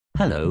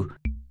Hello.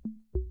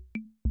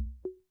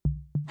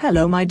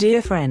 Hello, my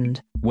dear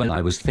friend. Well, I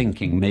was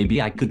thinking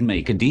maybe I could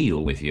make a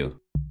deal with you.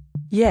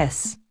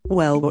 Yes,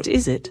 well, what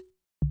is it?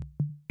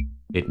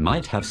 It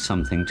might have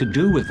something to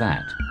do with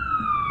that.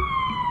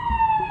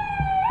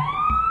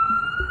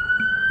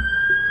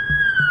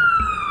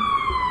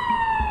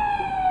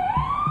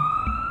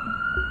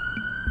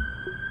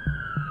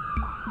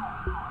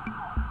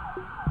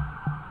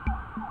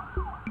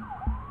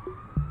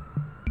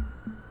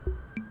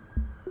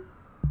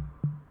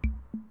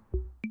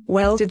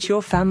 Well, did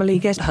your family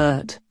get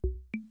hurt?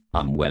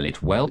 Well, it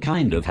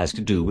kind of has to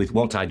do with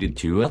what I did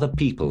to other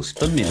people,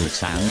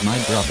 Spamilks and my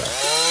brother.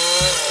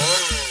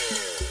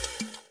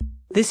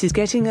 This is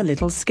getting a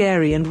little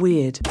scary and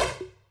weird.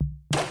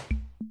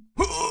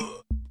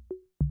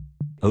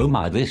 Oh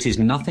my, this is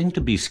nothing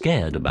to be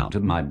scared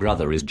about. My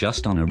brother is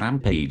just on a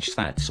rampage,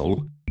 that's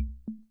all.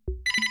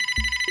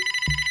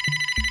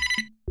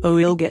 Oh,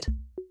 he'll get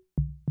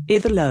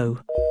either low.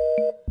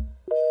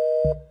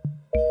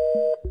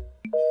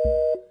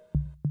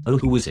 Oh,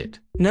 who is it?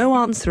 No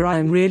answer.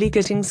 I'm really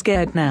getting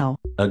scared now.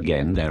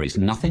 Again, there is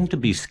nothing to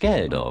be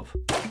scared of.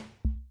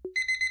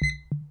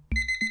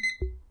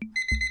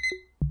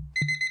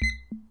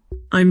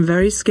 I'm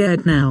very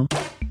scared now.